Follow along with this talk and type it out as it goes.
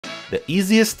The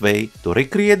easiest way to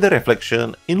recreate the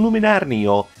reflection in Luminar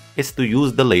NEO is to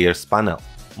use the Layers panel.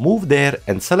 Move there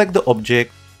and select the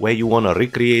object where you want to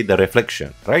recreate the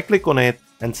reflection. Right-click on it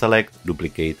and select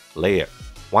Duplicate Layer.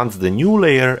 Once the new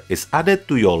layer is added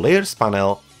to your Layers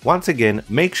panel, once again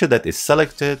make sure that is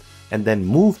selected and then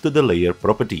move to the Layer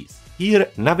Properties.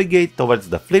 Here, navigate towards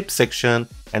the Flip section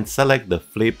and select the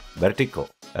Flip Vertical.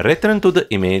 Return to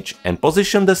the image and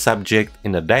position the subject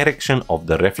in the direction of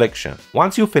the reflection.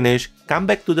 Once you finish, come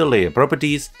back to the Layer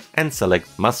Properties and select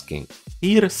Masking.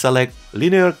 Here, select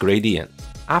Linear Gradient.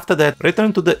 After that,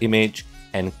 return to the image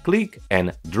and click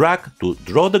and drag to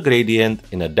draw the gradient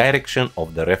in the direction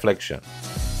of the reflection.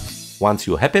 Once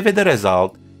you're happy with the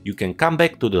result, you can come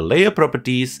back to the Layer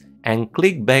Properties and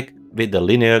click back with the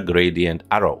Linear Gradient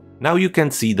arrow. Now you can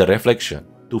see the reflection.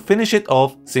 To finish it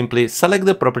off, simply select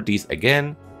the properties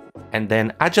again and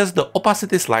then adjust the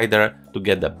opacity slider to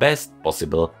get the best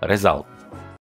possible result.